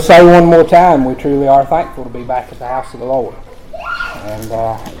Say one more time, we truly are thankful to be back at the house of the Lord. And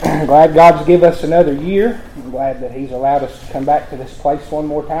I'm glad God's given us another year. I'm glad that He's allowed us to come back to this place one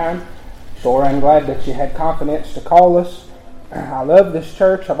more time. So I'm glad that you had confidence to call us. I love this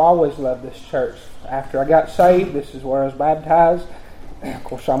church. I've always loved this church. After I got saved, this is where I was baptized. Of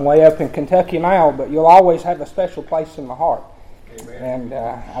course, I'm way up in Kentucky now, but you'll always have a special place in my heart. Amen. And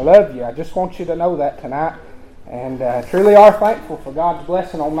I love you. I just want you to know that tonight. And truly are thankful for God's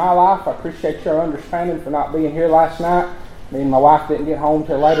blessing on my life. I appreciate your understanding for not being here last night. Me and my wife didn't get home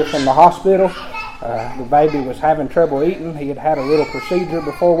till later from the hospital. The baby was having trouble eating. He had had a little procedure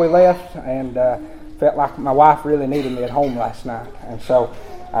before we left, and felt like my wife really needed me at home last night. And so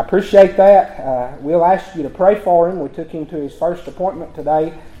I appreciate that. We'll ask you to pray for him. We took him to his first appointment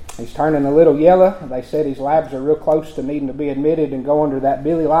today. He's turning a little yellow. They said his labs are real close to needing to be admitted and go under that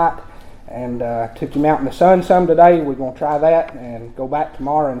Billy light. And took him out in the sun some today. We're going to try that and go back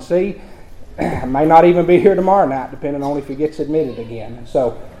tomorrow and see. I may not even be here tomorrow night, depending on if he gets admitted again.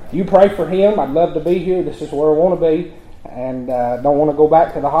 So you pray for him. I'd love to be here. This is where I want to be, and don't want to go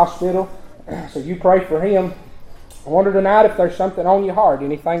back to the hospital. So you pray for him. I wonder tonight if there's something on your heart,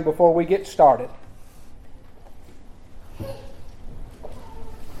 anything before we get started.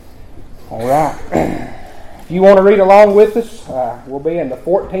 All right. If you want to read along with us, we'll be in the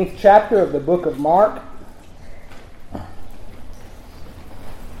 14th chapter of the book of Mark.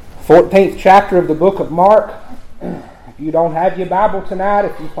 14th chapter of the book of Mark. If you don't have your Bible tonight,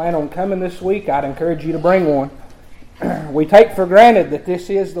 if you plan on coming this week, I'd encourage you to bring one. We take for granted that this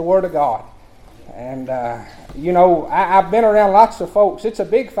is the Word of God. And, I've been around lots of folks. It's a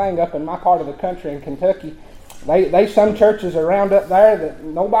big thing up in my part of the country in Kentucky. They some churches around up there that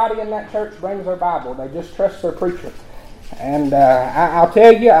nobody in that church brings their Bible. They just trust their preacher. And I'll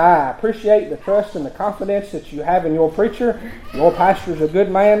tell you, I appreciate the trust and the confidence that you have in your preacher. Your pastor's a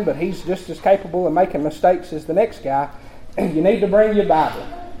good man, but he's just as capable of making mistakes as the next guy. You need to bring your Bible.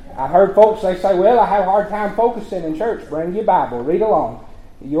 I heard folks, they say, well, I have a hard time focusing in church. Bring your Bible. Read along.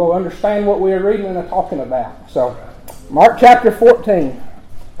 You'll understand what we're reading and talking about. So, Mark chapter 14.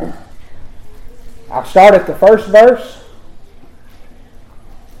 I'll start at the first verse.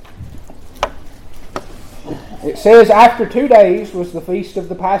 It says, after 2 days was the feast of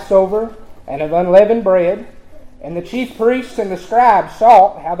the Passover and of unleavened bread, and the chief priests and the scribes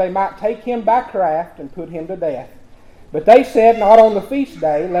sought how they might take him by craft and put him to death. But they said, not on the feast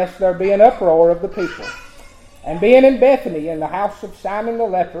day, lest there be an uproar of the people. And being in Bethany in the house of Simon the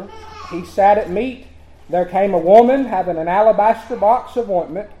leper, he sat at meat. There came a woman having an alabaster box of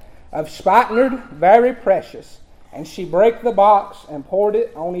ointment, of spikenard very precious, and she brake the box and poured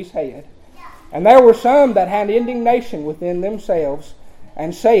it on his head. And there were some that had indignation within themselves,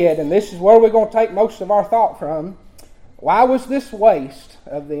 and said, and this is where we're going to take most of our thought from, why was this waste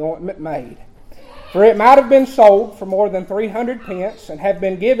of the ointment made? For it might have been sold for more than 300 pence, and have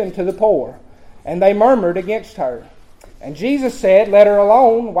been given to the poor. And they murmured against her. And Jesus said, let her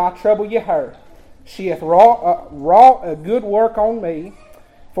alone, why trouble ye her? She hath wrought a good work on me.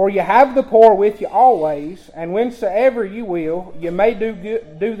 For you have the poor with you always, and whensoever you will, you may do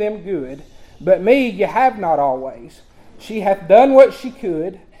them good. But me you have not always. She hath done what she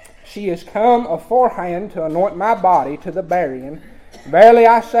could. She is come aforehand to anoint my body to the burying. Verily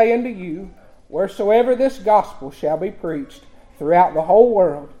I say unto you, wheresoever this gospel shall be preached throughout the whole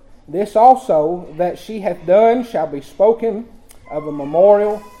world, this also that she hath done shall be spoken of a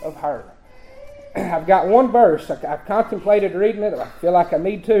memorial of her. I've got one verse. I've contemplated reading it. I feel like I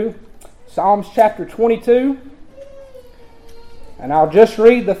need to. Psalms chapter 22. And I'll just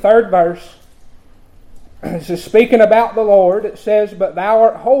read the third verse. This is speaking about the Lord. It says, but thou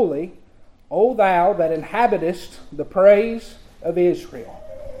art holy, O thou that inhabitest the praise of Israel.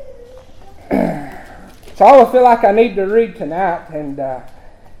 It's all I feel like I need to read tonight. And, I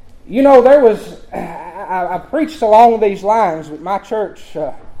preached along these lines with my church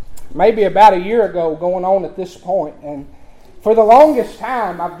maybe about a year ago going on at this point. And for the longest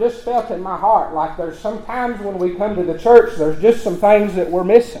time, I've just felt in my heart like there's some times when we come to the church, there's just some things that we're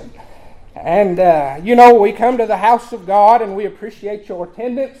missing. And, we come to the house of God and we appreciate your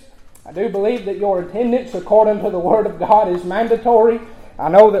attendance. I do believe that your attendance, according to the Word of God, is mandatory. I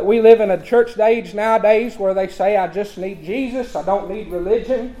know that we live in a church age nowadays where they say, I just need Jesus, I don't need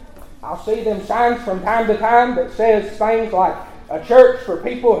religion. I'll see them signs from time to time that says things like, a church for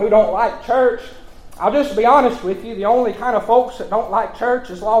people who don't like church. I'll just be honest with you, the only kind of folks that don't like church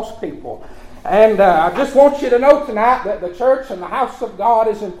is lost people. And I just want you to know tonight that the church and the house of God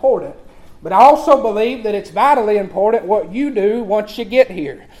is important. But I also believe that it's vitally important what you do once you get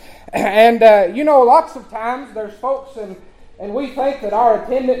here. And, lots of times there's folks And we think that our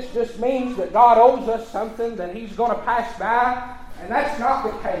attendance just means that God owes us something that He's going to pass by. And that's not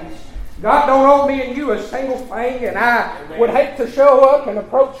the case. God don't owe me and you a single thing. And I would hate to show up and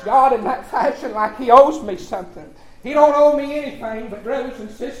approach God in that fashion like He owes me something. He don't owe me anything, but brothers and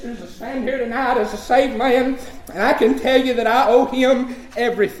sisters, I stand here tonight as a saved man, and I can tell you that I owe Him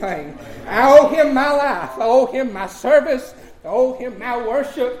everything. I owe Him my life. I owe Him my service. I owe Him my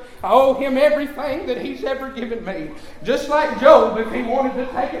worship. I owe Him everything that He's ever given me. Just like Job, if he wanted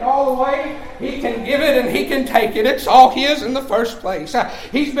to take it all away, he can give it and he can take it. It's all His in the first place.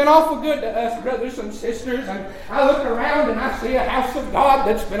 He's been awful good to us, brothers and sisters. And I look around and I see a house of God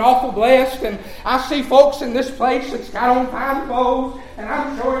that's been awful blessed. And I see folks in this place that's got on fine clothes. And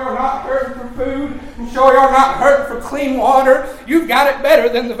I'm sure you're not hurting for food. I'm sure you're not hurting for clean water. You've got it better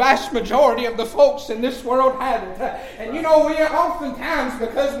than the vast majority of the folks in this world have it. And you know, we oftentimes,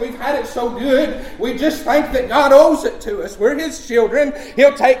 because we've had it so good, we just think that God owes it to us. We're His children.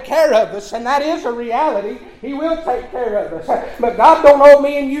 He'll take care of us. And that is a reality. He will take care of us. But God don't owe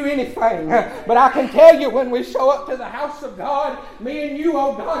me and you anything. But I can tell you, when we show up to the house of God, me and you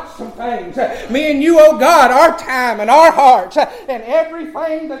owe God some things. Me and you owe God our time and our hearts. And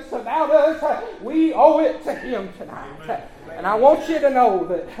everything that's about us, we owe it to Him tonight. And I want you to know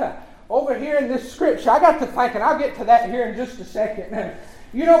that over here in this scripture, I got to thinking, I'll get to that here in just a second.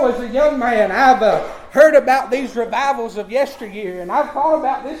 You know, as a young man, I've heard about these revivals of yesteryear, and I've thought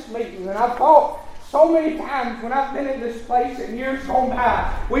about this meeting, and I've thought so many times when I've been in this place in years gone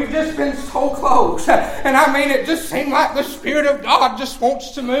by, we've just been so close. And I mean, it just seemed like the Spirit of God just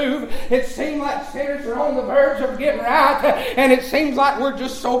wants to move. It seemed like sinners are on the verge of getting right. And it seems like we're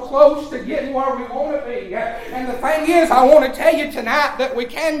just so close to getting where we want to be. And the thing is, I want to tell you tonight that we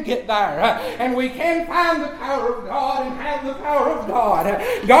can get there. And we can find the power of God and have the power of God.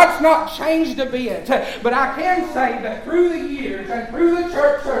 God's not changed a bit. But I can say that through the years and through the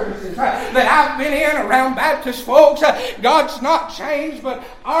church services that I've been in around Baptist folks, God's not changed, but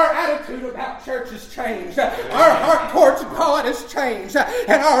our attitude about church has changed. Our heart towards God has changed.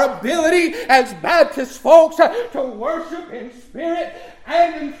 And our ability as Baptist folks to worship in spirit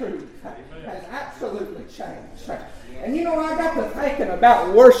and in truth has absolutely changed. And you know, I got to thinking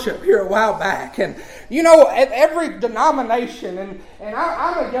about worship here a while back. And you know, at every denomination, and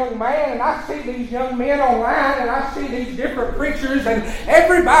I'm a young man, and I see these young men online, and I see these different preachers, and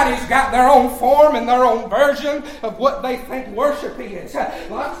everybody's got their own form and their own version of what they think worship is.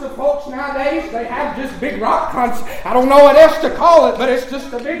 Lots of folks nowadays, they have just big rock concerts. I don't know what else to call it, but it's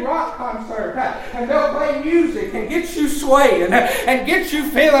just a big rock concert. And they'll play music and get you swaying and get you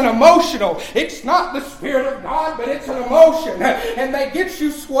feeling emotional. It's not the Spirit of God, but it's an emotion. And they get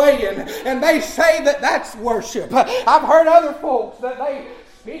you swaying, and they say that that's worship. I've heard other folks that they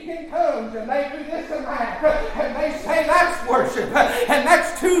speak in tongues and they do this and that, and they say that's worship. And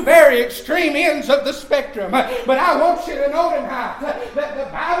that's two very extreme ends of the spectrum. But I want you to know tonight that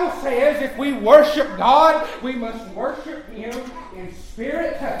the Bible says if we worship God, we must worship Him in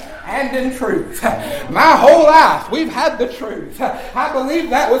spirit and in truth. My whole life, we've had the truth. I believe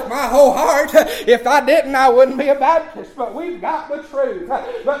that with my whole heart. If I didn't, I wouldn't be a Baptist. But we've got the truth.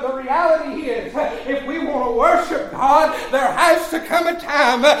 But the reality is, if we want to worship God, there has to come a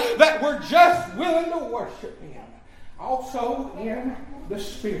time that we're just willing to worship Him. Also in the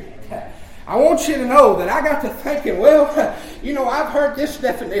Spirit. I want you to know that I got to thinking, well, you know, I've heard this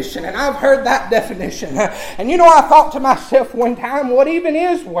definition and I've heard that definition. And you know, I thought to myself one time, what even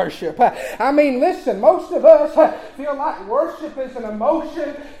is worship? I mean, listen, most of us feel like worship is an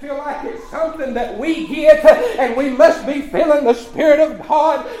emotion, feel like it's something that we get, and we must be feeling the Spirit of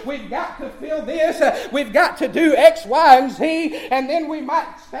God. We've got to feel this, we've got to do X, Y, and Z, and then we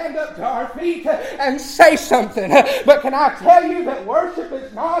might stand up to our feet and say something. But can I tell you that worship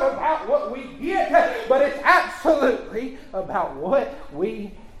is not about what we get, but it's absolutely about what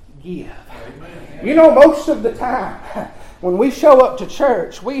we give. Amen. You know, most of the time when we show up to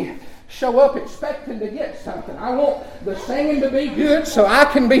church, we show up expecting to get something. I want the singing to be good so I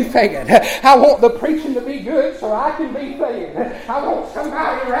can be fed. I want the preaching to be good so I can be fed. I want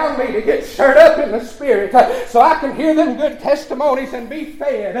somebody around me to get stirred up in the Spirit so I can hear them good testimonies and be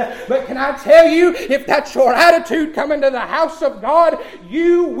fed. But can I tell you, if that's your attitude coming to the house of God,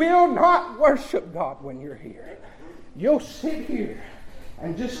 you will not worship God when you're here. You'll sit here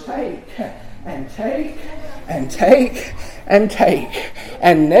and just take and take and take and take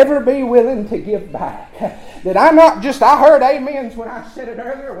and never be willing to give back. Did I not just, I heard amens when I said it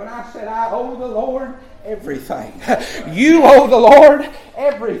earlier, when I said I owe the Lord everything. You owe the Lord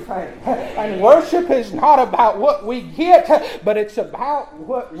everything. And worship is not about what we get, but it's about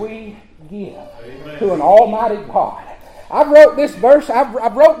what we give. Amen. To an almighty God. I wrote this verse, I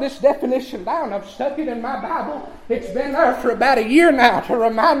wrote this definition down. I've stuck it in my Bible. It's been there for about a year now to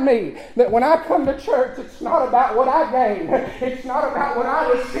remind me that when I come to church, it's not about what I gain. It's not about what I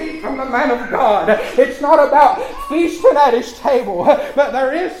receive from the man of God. It's not about feasting at His table. But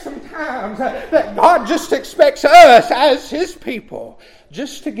there is some times that God just expects us as His people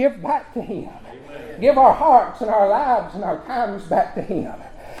just to give back to Him. Give our hearts and our lives and our times back to Him.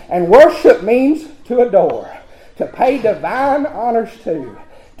 And worship means to adore, to pay divine honors to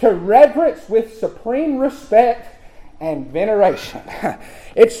reverence with supreme respect and veneration.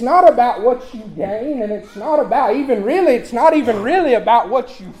 It's not about what you gain, and it's not even really about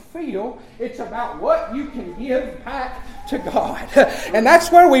what you feel. It's about what you can give back to God. And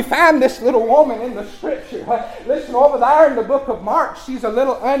that's where we find this little woman in the Scripture. Listen, over there in the book of Mark, she's a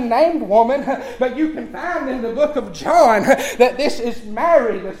little unnamed woman, but you can find in the book of John that this is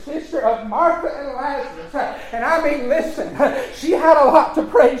Mary, the sister of Martha and Lazarus. And I mean, listen, she had a lot to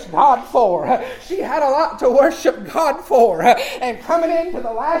praise God for. She had a lot to worship God for. And coming into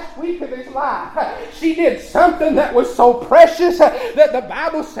the last week of his life, she did something that was so precious that the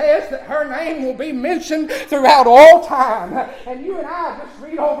Bible says that her name will be mentioned throughout all time. And you and I just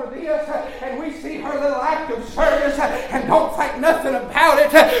read over this and we see her little act of service and don't think nothing about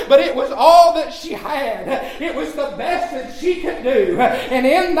it, but it was all that she had. It was the best that she could do. And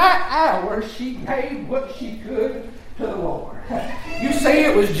in that hour, she gave what she could to the Lord. You see,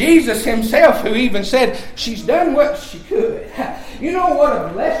 it was Jesus Himself who even said, she's done what she could. You know what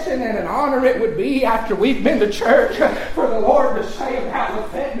a blessing and an honor it would be after we've been to church for the Lord to say about the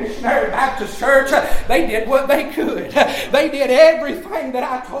Fed Missionary Baptist Church, they did what they could. They did everything that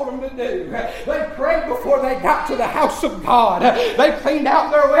I told them to do. They prayed before they got to the house of God. They cleaned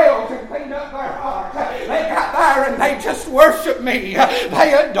out their wells and cleaned up their hearts. They got there and they just worshiped me.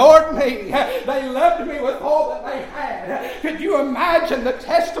 They adored me. They loved me with all that they had. Could you imagine the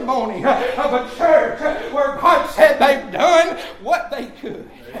testimony of a church where God said they've done what they could?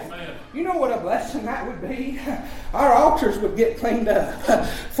 Amen. You know what a blessing that would be? Our altars would get cleaned up.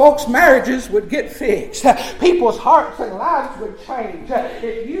 Folks' marriages would get fixed. People's hearts and lives would change.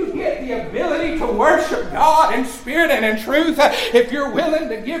 If you get the ability to worship God in spirit and in truth, if you're willing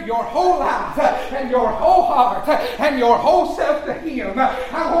to give your whole life and your whole heart and your whole self to Him,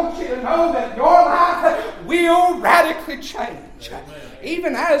 I want you to know that your life will radically change.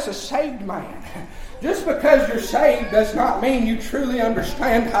 Even as a saved man. Just because you're saved does not mean you truly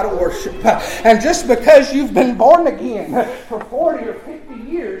understand how to worship. And just because you've been born again for 40 or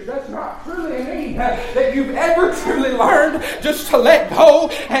 50 years does not truly mean that you've ever truly learned just to let go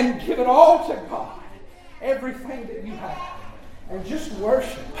and give it all to God. Everything that you have. And just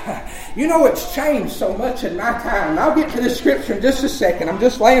worship. You know, it's changed so much in my time. And I'll get to this scripture in just a second. I'm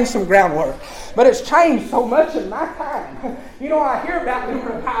just laying some groundwork. But it's changed so much in my time. You know, I hear about them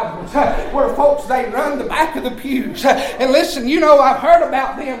revivals where folks, they run the back of the pews. And listen, you know, I've heard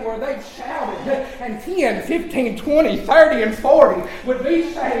about them where they've shouted and 10, 15, 20, 30, and 40 would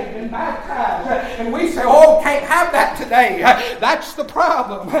be saved and baptized. And we say, oh, can't have that today. That's the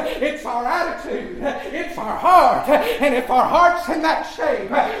problem. It's our attitude. It's our heart. And if our heart's in that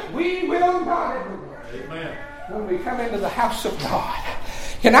shape, we will not ever worship. Amen. When we come into the house of God.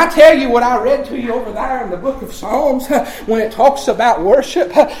 Can I tell you what I read to you over there in the book of Psalms when it talks about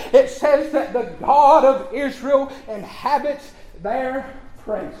worship? It says that the God of Israel inhabits their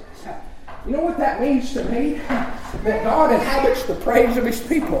praises. You know what that means to me? That God inhabits the praise of His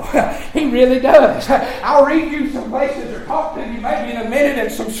people. He really does. I'll read you some places or talk to you maybe in a minute in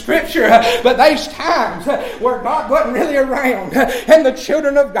some scripture, but there's times where God wasn't really around and the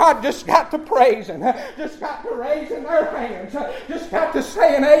children of God just got to praising, just got to raising their hands, just got to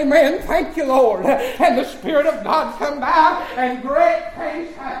saying amen, thank you Lord, and the Spirit of God come by and great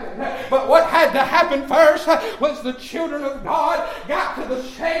things happened. But what had to happen first was the children of God got to the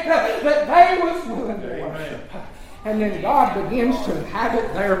shape that they was willing to worship. And then God begins to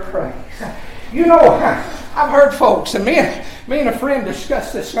inhabit their praise. You know, I've heard folks, and me and a friend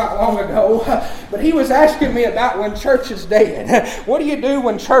discussed this not long ago, but he was asking me about when church is dead. What do you do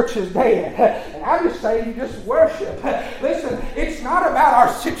when church is dead? And I just say you just worship. Listen, it's not about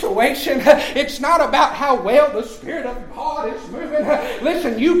our situation. It's not about how well the Spirit of God is moving.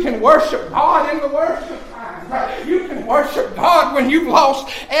 Listen, you can worship God in the worship time. You can worship God when you've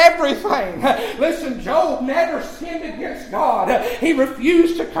lost everything. Listen, Job never sinned against God. He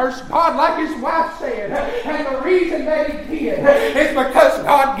refused to curse God like his wife said. And the reason that he did is because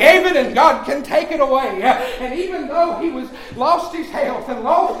God gave it and God can take it away. And even though he was lost his health and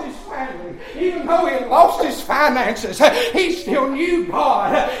lost his family family. Even though he had lost his finances, he still knew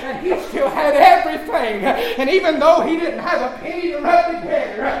God, and he still had everything. And even though he didn't have a penny to rub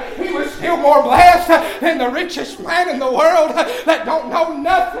together, he was still more blessed than the richest man in the world that don't know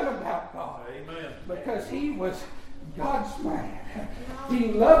nothing about God. Amen. Because he was God's man. He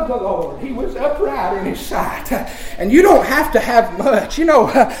loved the Lord. He was upright in his sight. And you don't have to have much. You know,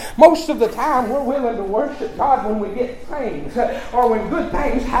 most of the time we're willing to worship God when we get things or when good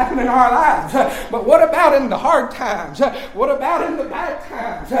things happen in our lives. But what about in the hard times? What about in the bad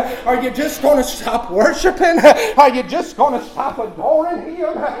times? Are you just going to stop worshiping? Are you just going to stop adoring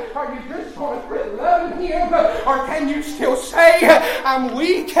Him? Are you just going to quit loving Him? Or can you still say, I'm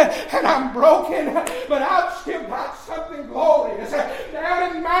weak and I'm broken, but I've still got something glorious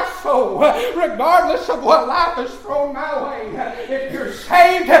down in my soul, regardless of what life has thrown my way. If you're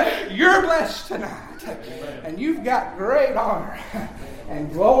saved, you're blessed tonight. And you've got great honor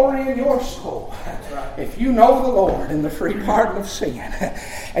and glory in your soul if you know the Lord and the free pardon of sin.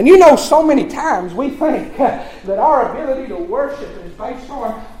 And you know, so many times we think that our ability to worship is based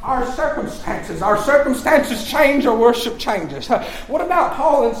on our circumstances. Our circumstances change, our worship changes. What about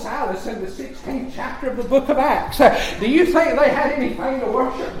Paul and Silas in the 16th chapter of the book of Acts? Do you think they had anything to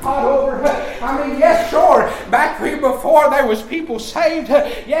worship God over? I mean, yes, sure. Back here before there was people saved.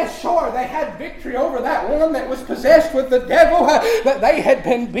 Yes, sure. They had victory over that one that was possessed with the devil, that they had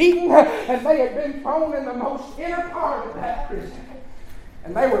been beaten, and they had been thrown in the most inner part of that prison.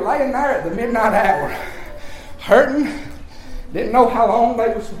 And they were laying there at the midnight hour, hurting, didn't know how long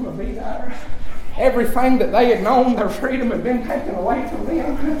they was going to be there. Everything that they had known, their freedom had been taken away from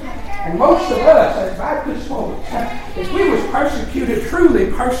them. And most of us, as Baptist folks, if we was persecuted,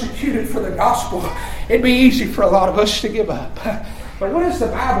 truly persecuted for the gospel, it'd be easy for a lot of us to give up. But what does the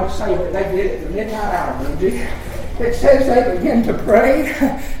Bible say that they did at the midnight hour, Lindsay? It says they began to pray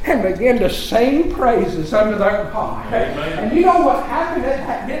and began to sing praises unto their God. Amen. And you know what happened at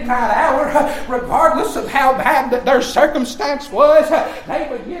that midnight hour? Regardless of how bad that their circumstance was,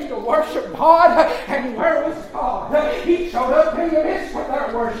 they began to worship God. And where was God? He showed up in the midst of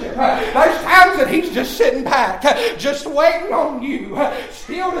their worship. There's times that He's just sitting back, just waiting on you,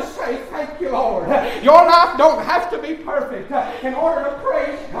 still to say, thank you, Lord. Your life don't have to be perfect in order to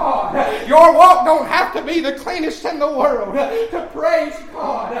praise God. Your walk don't have to be the cleanest in the world to praise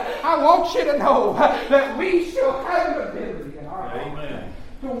God. I want you to know that we still have an ability in our life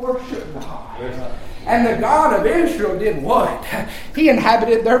to worship God. Yes. And the God of Israel did what? He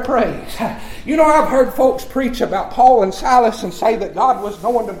inhabited their praise. You know, I've heard folks preach about Paul and Silas and say that God was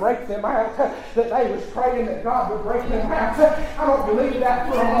going to break them out, that they was praying that God would break them out. I don't believe that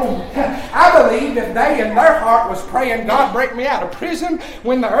for a moment. I believe if they in their heart was praying, God break me out of prison,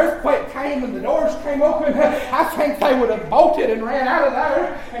 when the earthquake came and the doors came open, I think they would have bolted and ran out of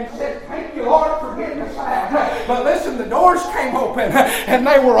there and said, thank you, Lord, for getting us out. But listen, the doors came open and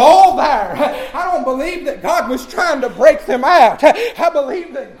they were all there. I don't believe that God was trying to break them out. I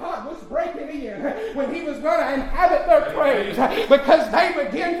believe that God was breaking in when He was going to inhabit their praise, because they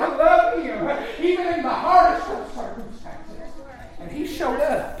began to love Him even in the hardest of circumstances. And He showed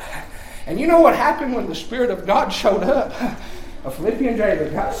up. And you know what happened when the Spirit of God showed up? A Philippian jailer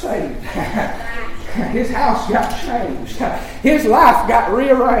got saved. His house got changed. His life got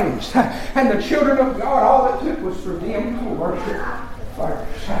rearranged. And the children of God, all it took was for them to worship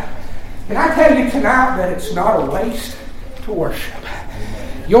first. Can I tell you tonight that it's not a waste to worship?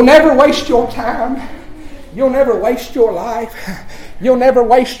 You'll never waste your time. You'll never waste your life. You'll never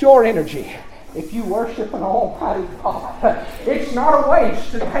waste your energy if you worship an almighty God. It's not a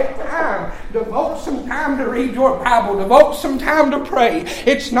waste to take time, devote some time to read your Bible, devote some time to pray.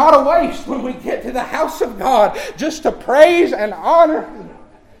 It's not a waste when we get to the house of God just to praise and honor Him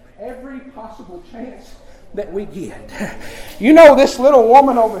every possible chance that we get. You know, this little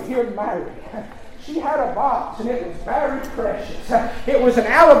woman over here, Mary, she had a box, and it was very precious. It was an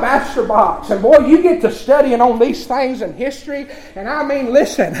alabaster box. And boy, you get to studying on these things in history. And I mean,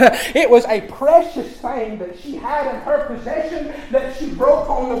 listen, it was a precious thing that she had in her possession that she broke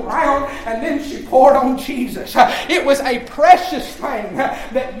on the ground and then she poured on Jesus. It was a precious thing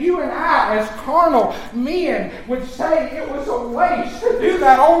that you and I, as carnal men, would say it was a waste to do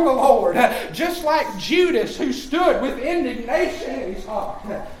that on the Lord. Just like Judas, who stood with indignation in his heart.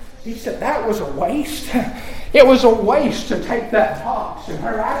 He said that was a waste. It was a waste to take that box in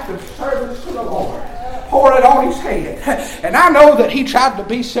her act of service to the Lord, pour it on His head. And I know that he tried to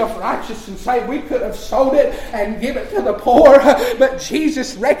be self-righteous and say we could have sold it and give it to the poor. But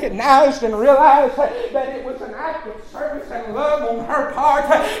Jesus recognized and realized that it was an act of service and love on her part.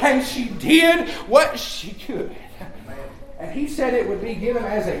 And she did what she could. And he said it would be given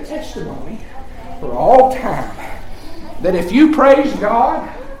as a testimony for all time that if you praise God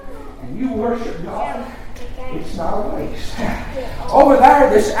and you worship God, it's not a waste. Over there,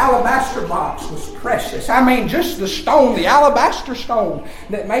 this alabaster box was precious. I mean, just the stone, the alabaster stone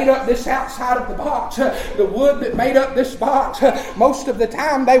that made up this outside of the box, the wood that made up this box, most of the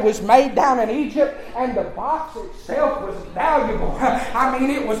time they was made down in Egypt, and the box itself was valuable. I mean,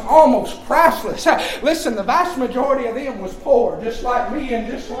 it was almost priceless. Listen, the vast majority of them was poor, just like me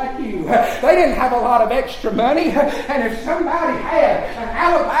and just like you. They didn't have a lot of extra money, and if somebody had an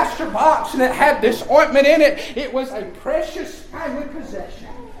alabaster box and it had this ointment in it, it was a precious family possession,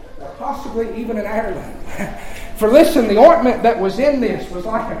 or possibly even an heirloom. For listen, the ointment that was in this was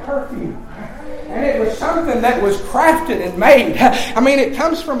like a perfume. And it was something that was crafted and made. I mean, it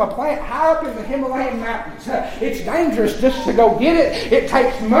comes from a plant high up in the Himalayan mountains. It's dangerous just to go get it. It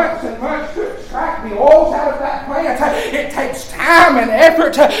takes months and months to extract the oils out of that plant. It takes time and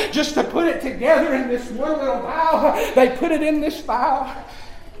effort just to put it together in this one little vial. They put it in this vial.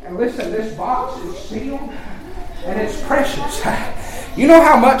 And listen, this box is sealed and it's precious. You know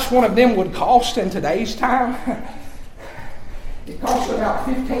how much one of them would cost in today's time? It cost about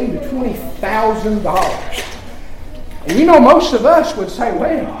 $15,000 to $20,000. And you know, most of us would say,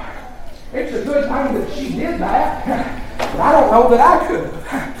 well, it's a good thing that she did that, but I don't know that I could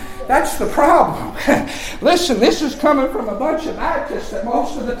have. That's the problem. Listen, this is coming from a bunch of Baptists that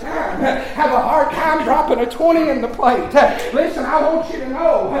most of the time have a hard time dropping a 20 in the plate. Listen, I want you to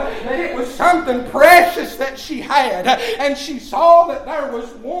know that it was something precious that she had, and she saw that there was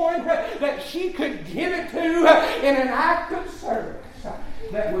one that she could give it to in an act of service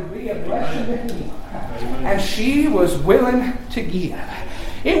that would be a blessing to him. And she was willing to give.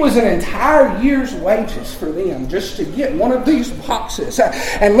 It was an entire year's wages for them just to get one of these boxes.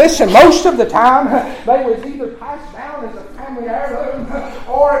 And listen, most of the time they was either passed down as a family heirloom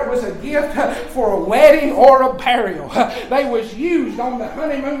or it was a gift for a wedding or a burial. They was used on the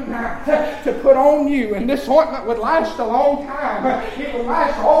honeymoon night to put on you. And this ointment would last a long time. It would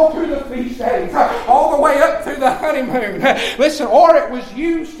last all through the feast days, all the way up through the honeymoon. Listen, or it was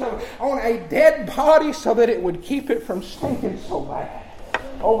used on a dead body so that it would keep it from stinking so bad.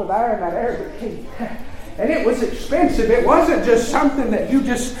 Over there in that Arabic tea. And it was expensive. It wasn't just something that you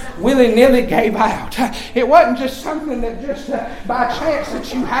just willy-nilly gave out. It wasn't just something that just by chance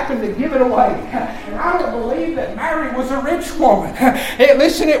that you happened to give it away. And I don't believe that Mary was a rich woman.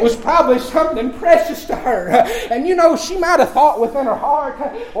 Listen, it was probably something precious to her. And you know, she might have thought within her heart,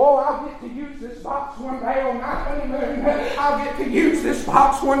 oh, I'll get to use this box one day on my honeymoon. I'll get to use this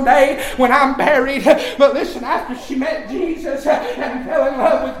box one day when I'm buried. But listen, after she met Jesus and fell in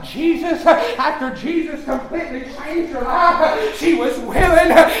love with Jesus, after Jesus completely changed her life, she was willing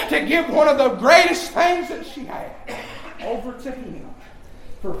to give one of the greatest things that she had over to him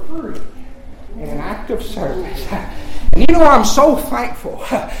for free in an act of service. And you know, I'm so thankful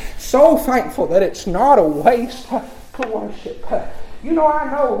that it's not a waste to worship. You know, I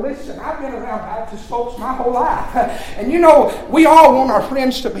know, listen, I've been around Baptist folks my whole life. And you know, we all want our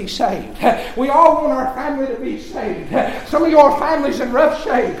friends to be saved. We all want our family to be saved. Some of your family's in rough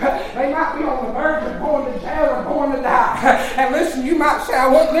shape. They might be on the verge of going to jail or going to die. And listen, you might say, I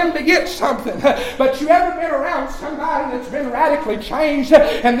want them to get something. But you ever been around somebody that's been radically changed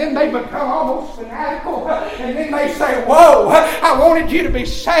and then they become almost fanatical and then they say, whoa, I wanted you to be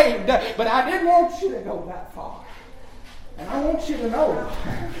saved, but I didn't want you to go that far. And I want you to know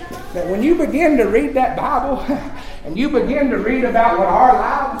that when you begin to read that Bible and you begin to read about what our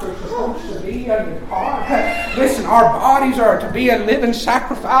lives are supposed to be under God, listen, our bodies are to be a living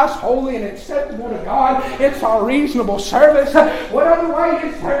sacrifice, holy and acceptable to God. It's our reasonable service. What other way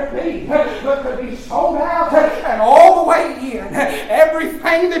is there to be but to be sold out and all the way in,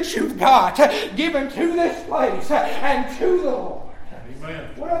 everything that you've got given to this place and to the Lord. Amen.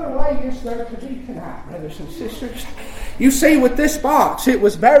 What other way is there to be tonight, brothers and sisters? You see, with this box, it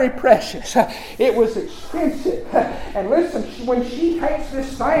was very precious. It was expensive. And listen, when she takes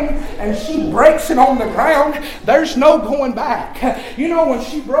this thing and she breaks it on the ground, there's no going back. You know, when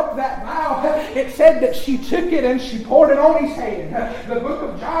she broke that vial, it said that she took it and she poured it on his head. The book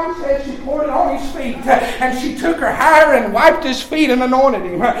of John says she poured it on his feet. And she took her hair and wiped his feet and anointed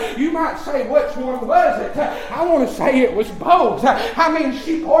him. You might say, which one was it? I want to say it was both. I mean,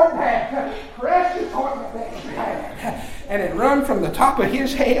 she poured that precious ointment that she had. And it run from the top of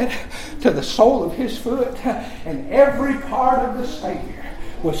his head to the sole of his foot, and every part of the Savior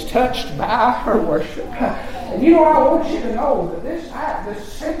was touched by her worship. And you know, I want you to know that this act,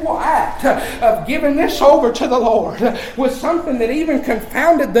 this simple act of giving this over to the Lord was something that even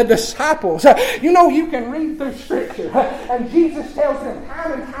confounded the disciples. You know, you can read through Scripture, and Jesus tells them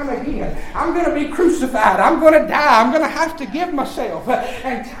time and time again, I'm going to be crucified, I'm going to die, I'm going to have to give myself.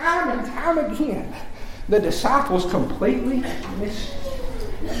 And time again, the disciples completely missed it.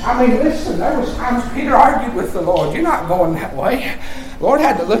 I mean, listen, there was times Peter argued with the Lord. You're not going that way. The Lord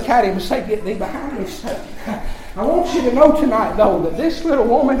had to look at him and say, get thee behind me, Satan. I want you to know tonight, though, that this little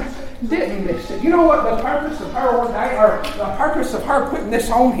woman didn't miss it. You know what the purpose of her ordaining, or the purpose of her putting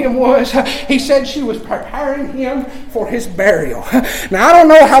this on him was? He said she was preparing him for his burial. Now, I don't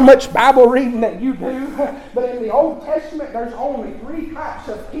know how much Bible reading that you do, but in the Old Testament, there's only 3 types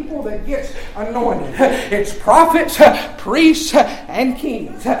of people that gets anointed. It's prophets, priests, and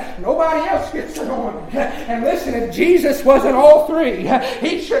kings. Nobody else gets anointed. And listen, if Jesus wasn't all 3,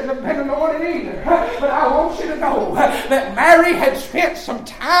 he shouldn't have been anointed either. But I want you to know that Mary had spent some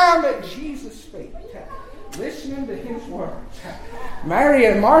time at Jesus' feet, listening to his words. Mary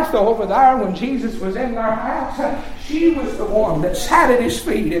and Martha over there, when Jesus was in their house, she was the one that sat at his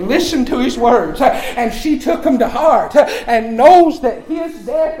feet and listened to his words. And she took them to heart and knows that his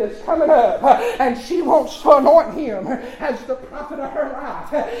death is coming up. And she wants to anoint him as the prophet of her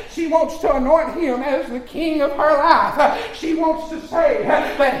life. She wants to anoint him as the king of her life. She wants to say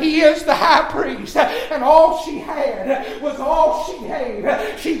that he is the high priest. And all she had was all she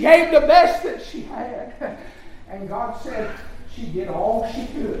gave. She gave the best that she had. And God said, she did all she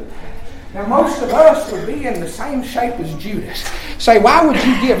could. Now, most of us would be in the same shape as Judas. Say, why would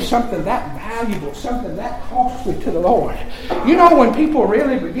you give something that valuable, something that costly to the Lord? You know, when people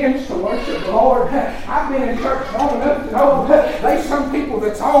really begin to worship the Lord, I've been in church long enough to know there's some people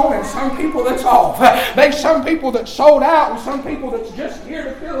that's on and some people that's off. There's some people that's sold out and some people that's just here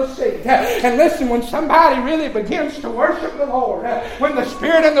to fill a seat. And listen, when somebody really begins to worship the Lord, when the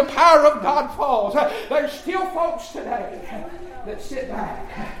Spirit and the power of God falls, there's still folks today that sit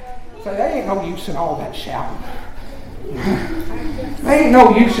back. So there ain't no use in all that shouting. There ain't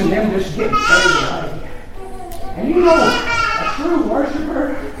no use in them just getting carried away. And you know, a true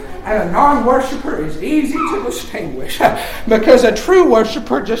worshiper and a non-worshiper is easy to distinguish, because a true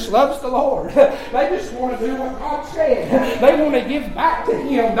worshiper just loves the Lord. They just want to do what God said. They want to give back to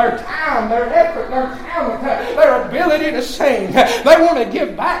Him their time, their effort, their talent, their ability to sing. They want to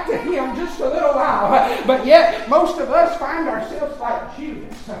give back to Him just a little while. But yet, most of us find ourselves like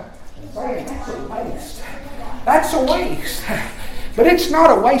Judas, saying, that's a waste. That's a waste. But it's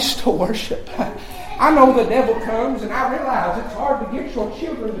not a waste to worship. I know the devil comes, and I realize it's hard to get your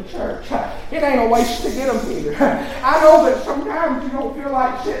children to church. It ain't a waste to get them here. I know that sometimes you don't feel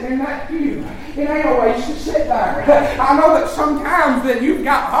like sitting in that pew. It ain't a waste to sit there. I know that sometimes that you've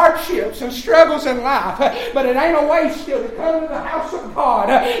got hardships and struggles in life, but it ain't a waste still to come to the house of God.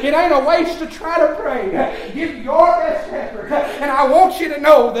 It ain't a waste to try to pray. Give your best effort. And I want you to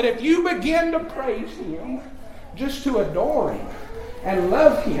know that if you begin to praise Him, just to adore Him, and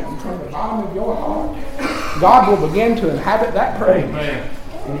love Him from the bottom of your heart, God will begin to inhabit that praise. Amen.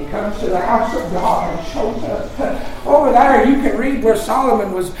 And He comes to the house of God and shows up. Over there you can read where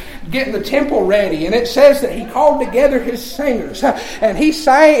Solomon was getting the temple ready, and it says that he called together his singers, and he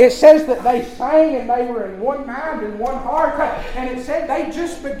sang. It says that they sang and they were in one mind and one heart, and it said they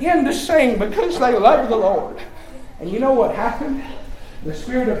just began to sing because they loved the Lord. And you know what happened? The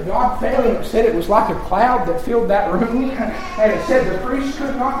Spirit of God fell, and it said it was like a cloud that filled that room. And it said the priest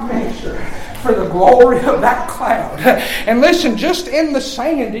could not minister for the glory of that cloud. And listen, just in the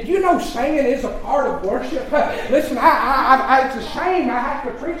singing, did you know singing is a part of worship? Listen, it's a shame I have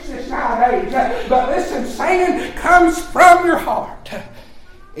to preach this nowadays. But listen, singing comes from your heart.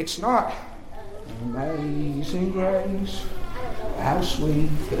 It's not amazing grace, how sweet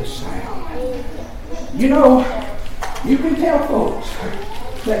the sound. You know, you can tell folks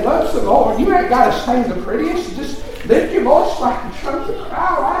that loves the Lord. You ain't got to sing the prettiest. Just lift your voice like a trumpet.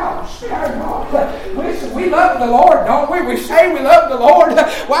 Cry loud. Spare God. Listen, we love the Lord, don't we? We say we love the Lord.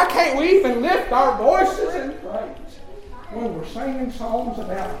 Why can't we even lift our voices in praise when we're singing songs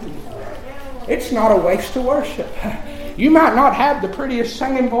about Him? It's not a waste to worship. You might not have the prettiest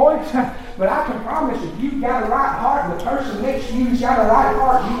singing voice, but I can promise if you've got a right heart and the person next to you's got a right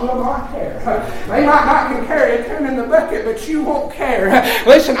heart, you will not care. They might not can carry a tune in the bucket, but you won't care.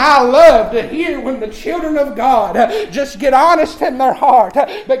 Listen, I love to hear when the children of God just get honest in their heart,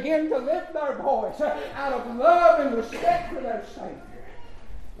 begin to lift their voice out of love and respect for their Savior.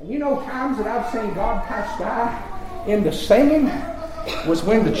 And you know times that I've seen God pass by in the singing was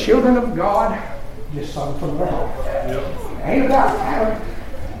when the children of God just sung from their heart. Yep. It ain't about talent.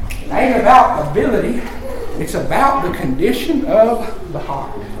 ain't about ability. It's about the condition of the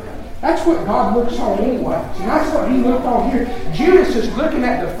heart. That's what God looks on anyway. And that's what He looked on here. Judas is looking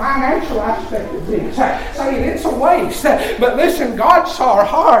at the financial aspect of this, saying it's a waste. But listen, God saw her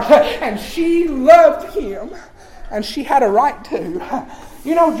heart, and she loved him, and she had a right to.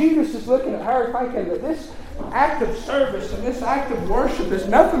 You know, Jesus is looking at her thinking that this act of service and this act of worship is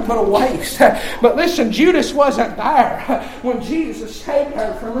nothing but a waste. But listen, Judas wasn't there when Jesus saved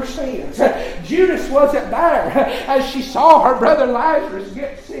her from her sins. Judas wasn't there as she saw her brother Lazarus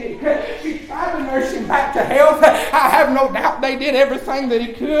get sick. She tried to nurse him back to health. I have no doubt they did everything that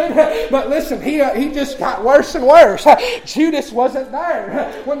he could. But listen, he just got worse and worse. Judas wasn't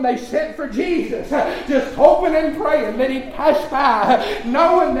there when they sent for Jesus, just hoping and praying that he'd pass by,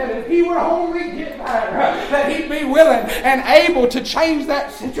 knowing that if he would only get there, that he'd be willing and able to change that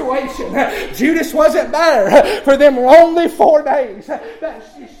situation. Judas wasn't there for them lonely 4 days that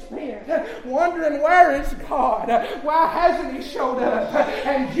she spent wondering, where is God? Why hasn't He showed up?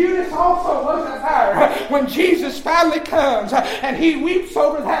 And Judas also wasn't there when Jesus finally comes and He weeps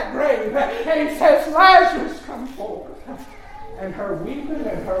over that grave and He says, Lazarus, come forth. And her weeping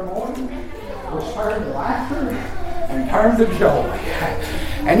and her mourning was turned to laughter and turned to joy.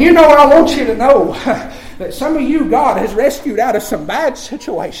 And you know what I want you to know? That some of you, God has rescued out of some bad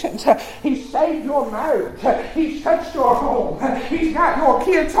situations. He's saved your marriage. He's touched your home. He's got your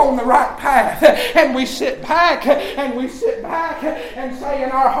kids on the right path. And we sit back and say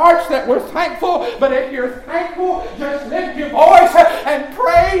in our hearts that we're thankful. But if you're thankful, just lift your voice and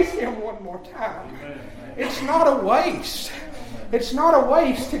praise Him one more time. It's not a waste. It's not a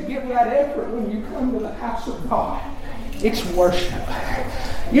waste to give that effort when you come to the house of God. It's worship.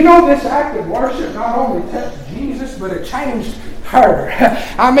 You know, this act of worship not only touched Jesus, but it changed her.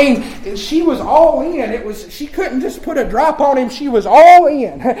 I mean, she was all in. She couldn't just put a drop on Him. She was all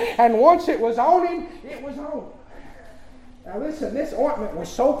in. And once it was on Him, it was on. Now listen, this ointment was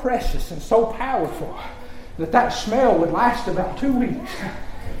so precious and so powerful that smell would last about 2 weeks.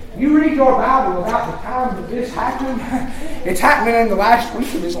 You read your Bible about the time that this happened. It's happening in the last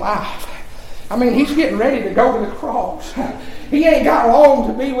week of his life. I mean, he's getting ready to go to the cross. He ain't got long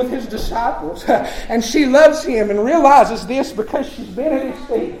to be with his disciples. And she loves him and realizes this because she's been at his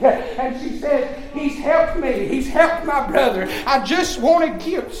feet. And she says, He's helped me. He's helped my brother. I just want to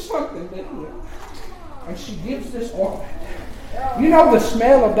give something to him. And she gives this ointment. You know, the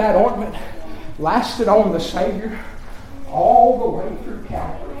smell of that ointment lasted on the Savior all the way through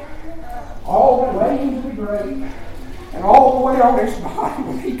Calvary. All the way into the grave. And all the way on his body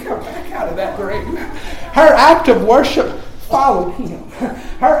when he come back out of that grave. Her act of worship followed him.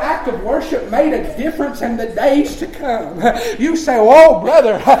 Her act of worship made a difference in the days to come. You say, oh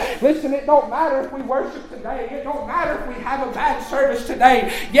brother, listen, it don't matter if we worship today. It don't matter if we have a bad service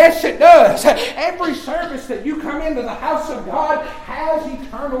today. Yes, it does. Every service that you come into the house of God has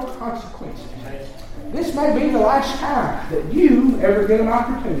eternal consequences. This may be the last time that you ever get an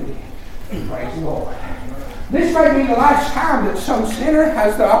opportunity to praise the Lord. This may be the last time that some sinner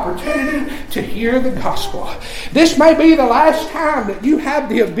has the opportunity to hear the gospel. This may be the last time that you have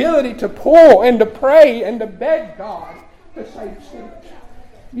the ability to pull and to pray and to beg God to save sinners.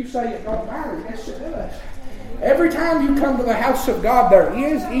 You say it don't matter. Yes, it does. Every time you come to the house of God, there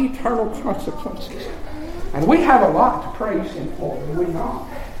is eternal consequences. And we have a lot to praise Him for, do we not?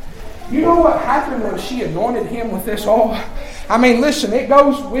 You know what happened when she anointed him with this oil? I mean, listen, it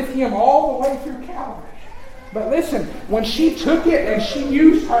goes with him all the way through Calvary. But listen, when she took it and she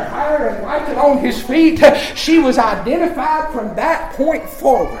used her hair and wiped it on his feet, she was identified from that point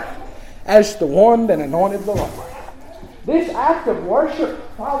forward as the one that anointed the Lord. This act of worship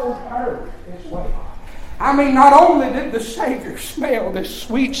followed her as well. I mean, not only did the Savior smell this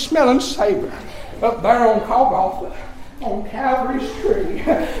sweet smelling savor up there on Golgotha, on Calvary's tree.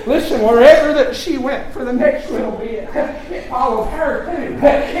 Listen, wherever that she went for the next little bit, it followed her too.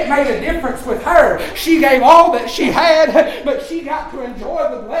 It made a difference with her. She gave all that she had, but she got to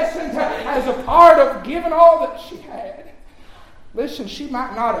enjoy the blessings as a part of giving all that she had. Listen, she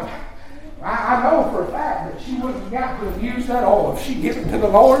might not have, I know for a fact that she wouldn't have got to have used that oil. If she gave it to the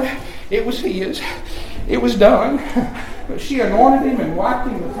Lord, it was His. It was done. But she anointed him and wiped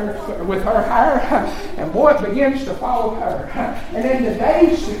him with her hair. And boy, it begins to follow her. And in the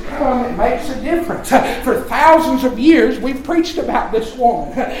days to come, it makes a difference. For thousands of years, we've preached about this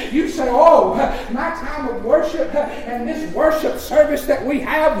woman. You say, oh, my time of worship and this worship service that we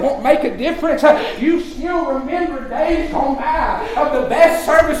have won't make a difference. You still remember days gone by of the best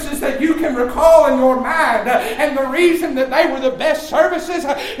services that you can recall in your mind. And the reason that they were the best services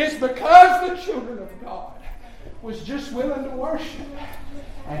is because the children of God was just willing to worship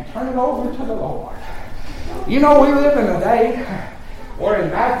and turn it over to the Lord. You know, we live in a day where in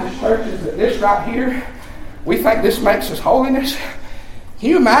Baptist churches that this right here, we think this makes us holiness. Can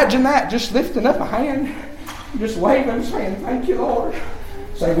you imagine that? Just lifting up a hand, just waving, saying, thank you, Lord.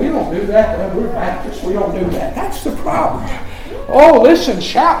 Say, we don't do that. We're Baptists. We don't do that. That's the problem. Oh, listen,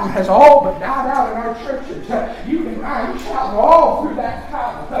 shouting has all but died out in our churches. You can find shouting all through that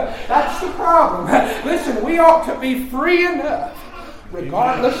time. That's the problem. Listen, we ought to be free enough,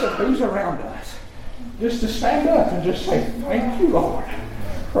 regardless of who's around us, just to stand up and just say, thank you, Lord,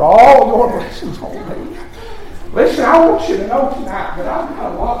 for all your blessings on me. Listen, I want you to know tonight that I've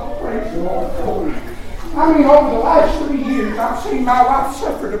got a lot to praise the Lord for. I mean, over the last 3 years, I've seen my wife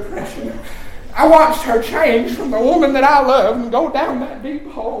suffer depression. I watched her change from the woman that I love and go down that deep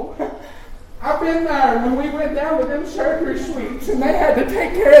hole. I've been there when we went down to them surgery suites and they had to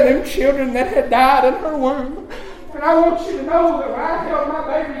take care of them children that had died in her womb. And I want you to know that when I held my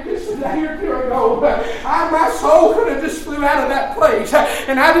baby just a day or two ago, my soul could have just flew out of that place.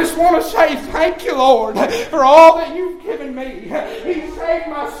 And I just want to say thank you, Lord, for all that you've given me. He saved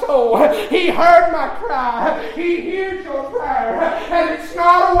my soul. He heard my cry. He hears your prayer. And it's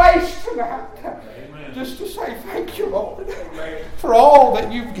not a waste tonight. Amen. Just to say thank you, Lord, for all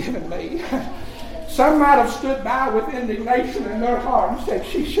that you've given me. Some might have stood by with indignation in their heart and said,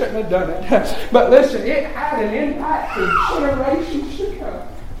 she shouldn't have done it. But listen, it had an impact for generations to come.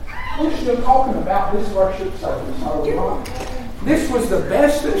 We're still talking about this worship service, are we not? This was the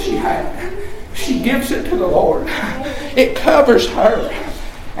best that she had. She gives it to the Lord. It covers her.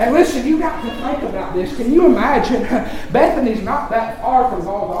 And listen, you got to think about this. Can you imagine? Bethany's not that far from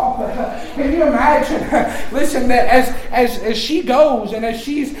Golgotha. Can you imagine? Listen, that as she goes and as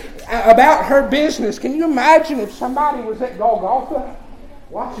she's about her business, can you imagine if somebody was at Golgotha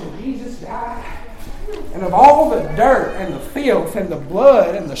watching Jesus die? And of all the dirt and the filth and the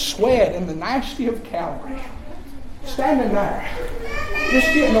blood and the sweat and the nasty of Calvary, standing there, just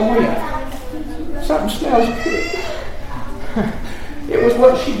getting a whiff. Something smells good. It was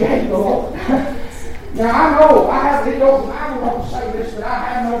what she gave the Lord. Now I know, I won't say this, but I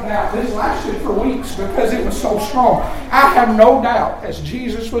have no doubt this lasted for weeks because it was so strong. I have no doubt as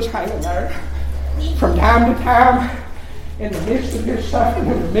Jesus was hanging there, from time to time, in the midst of his suffering,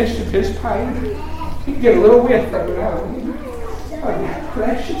 in the midst of his pain, he'd get a little whiff of that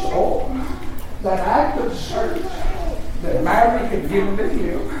precious oil, that act of service that Mary had given to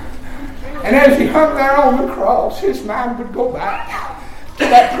him. And as he hung there on the cross, his mind would go back to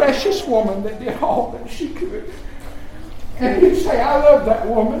that precious woman that did all that she could. And he'd say, I love that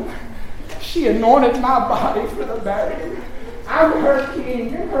woman. She anointed my body for the burial. I'm her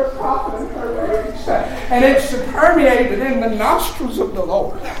king and her prophet and her race. And it's permeated in the nostrils of the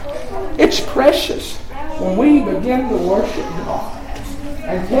Lord. It's precious when we begin to worship God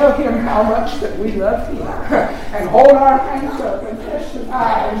and tell him how much that we love him and hold our hands up and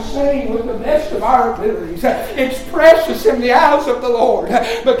testify and sing with the best of our abilities. It's precious in the eyes of the Lord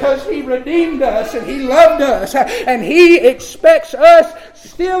because he redeemed us and he loved us and he expects us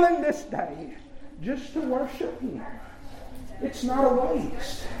still in this day just to worship him. It's not a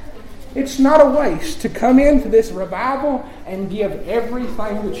waste. It's not a waste to come into this revival and give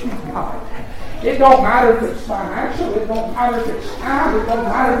everything that you've got. It don't matter if it's financial, it don't matter if it's time, it don't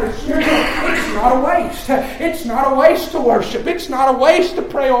matter if it's spiritual. It's not a waste. It's not a waste to worship. It's not a waste to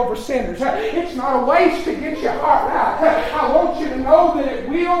pray over sinners. It's not a waste to get your heart right. I want you to know that it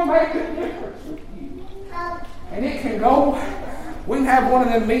will make a difference with you. And it can go. We can have one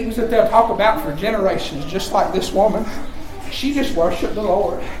of them meetings that they'll talk about for generations, just like this woman. She just worshiped the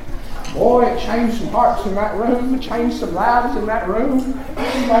Lord. Boy, it changed some hearts in that room. It changed some lives in that room.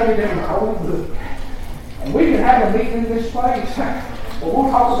 She made it in the whole book. And we can have a meeting in this place. But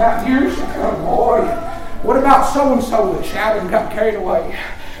we'll talk about years to come. Boy, what about so-and-so that shouted and got carried away?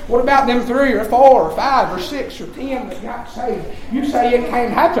 What about them 3 or 4 or 5 or 6 or 10 that got saved? You say it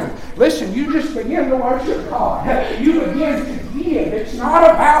can't happen. Listen, you just begin to worship God. You begin to give. It's not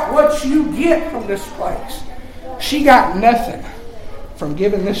about what you get from this place. She got nothing from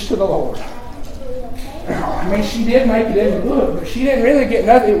giving this to the Lord. I mean, she did make it in the book, but she didn't really get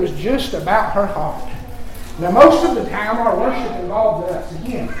nothing. It was just about her heart. Now, most of the time, our worship involved us.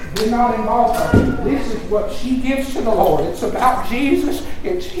 Again, it did not involve her. This is what she gives to the Lord. It's about Jesus.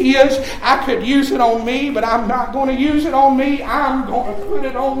 It's his. I could use it on me, but I'm not going to use it on me. I'm going to put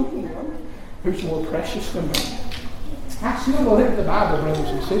it on him, who's more precious than me. I still believe the Bible, brothers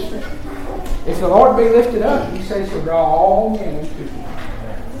and sisters. If the Lord be lifted up, he says he'll draw all men into him.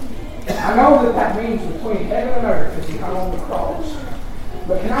 I know that means between heaven and earth as he hung on the cross.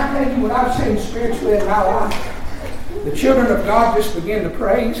 But can I tell you what I've seen spiritually in my life? the children of God just begin to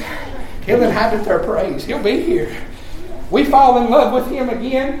praise, He'll inhabit their praise. He'll be here. We fall in love with Him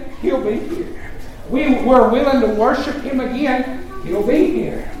again, He'll be here. We're willing to worship Him again, He'll be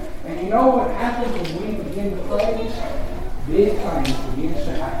here. And you know what happens when we begin to praise? Big things begin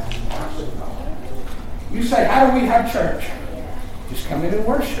to happen in the house of God. You say, how do we have church? Just come in and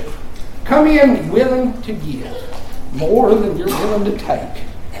worship. Come in willing to give more than you're willing to take.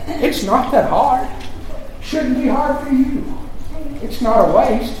 It's not that hard. Shouldn't be hard for you. It's not a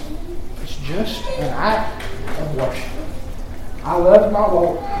waste. It's just an act of worship. I love my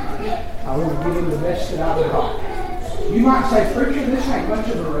Lord. I want to give Him the best that I've got. You might say, preacher, this ain't much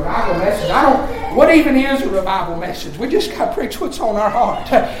of a revival message. What even is a revival message? We just got to preach what's on our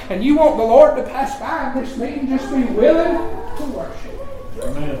heart. And you want the Lord to pass by in this meeting, just be willing to worship.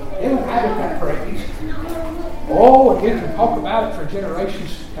 Amen. He'll inhabit that praise. Oh, and we can talk about it for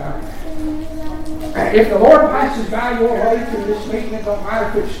generations to come. If the Lord passes by your way through this meeting, it don't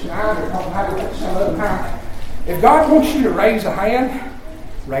matter if it's tonight or it don't matter if it's some other time. If God wants you to raise a hand,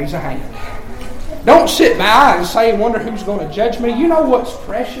 raise a hand. Don't sit by and say, wonder who's going to judge me. You know what's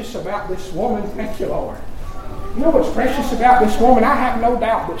precious about this woman? Thank you, Lord. You know what's precious about this woman? I have no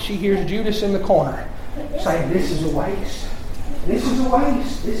doubt that she hears Judas in the corner saying, this is a waste. This is a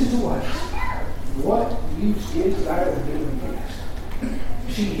waste. This is a waste. What use is there of doing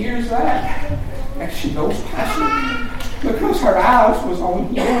this? She hears that and she goes past it because her eyes was on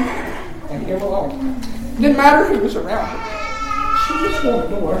Him and Him alone. It didn't matter who was around her. She just wanted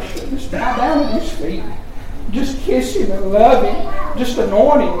to worship. Just bow down at His feet. Just kiss Him and love Him. Just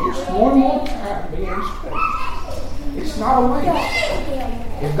anoint Him just one more time to be in His presence. It's not a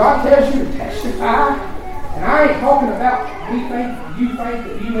waste. If God tells you to testify, and I ain't talking about you think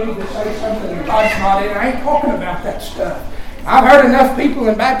that you need to say something and God's not in. I ain't talking about that stuff. I've heard enough people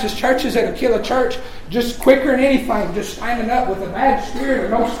in Baptist churches that'll kill a church just quicker than anything, just standing up with a bad spirit or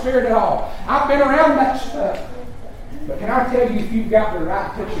no spirit at all. I've been around that stuff. But can I tell you, if you've got the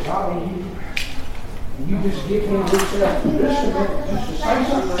right touch of God on you, and you just give Him yourself just a minute, just to say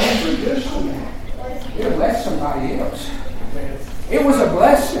something to Him for just a minute, it'll bless somebody else. It was a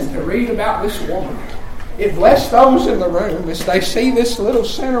blessing to read about this woman. It blessed those in the room as they see this little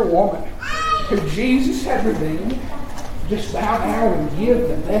sinner woman who Jesus had redeemed just bow down and give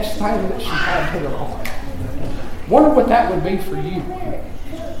the best thing that she had to her heart. Wonder what that would be for you.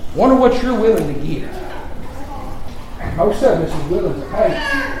 Wonder what you're willing to give. And most of us is willing to pay.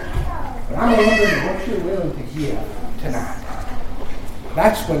 But I'm wondering what you're willing to give tonight.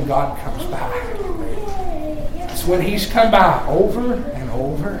 That's when God comes by. It's when He's come by over and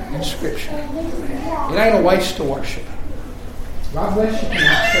over in Scripture. It ain't a waste to worship. God bless you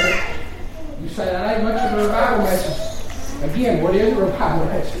tonight, sir. You say that ain't much of a revival message. Again, what is a revival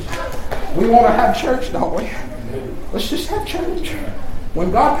message? We want to have church, don't we? Let's just have church.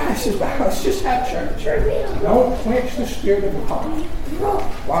 When God passes by, let's just have church. Don't quench the spirit of the heart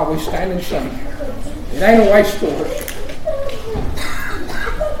while we stand and sing. It ain't a waste to worship.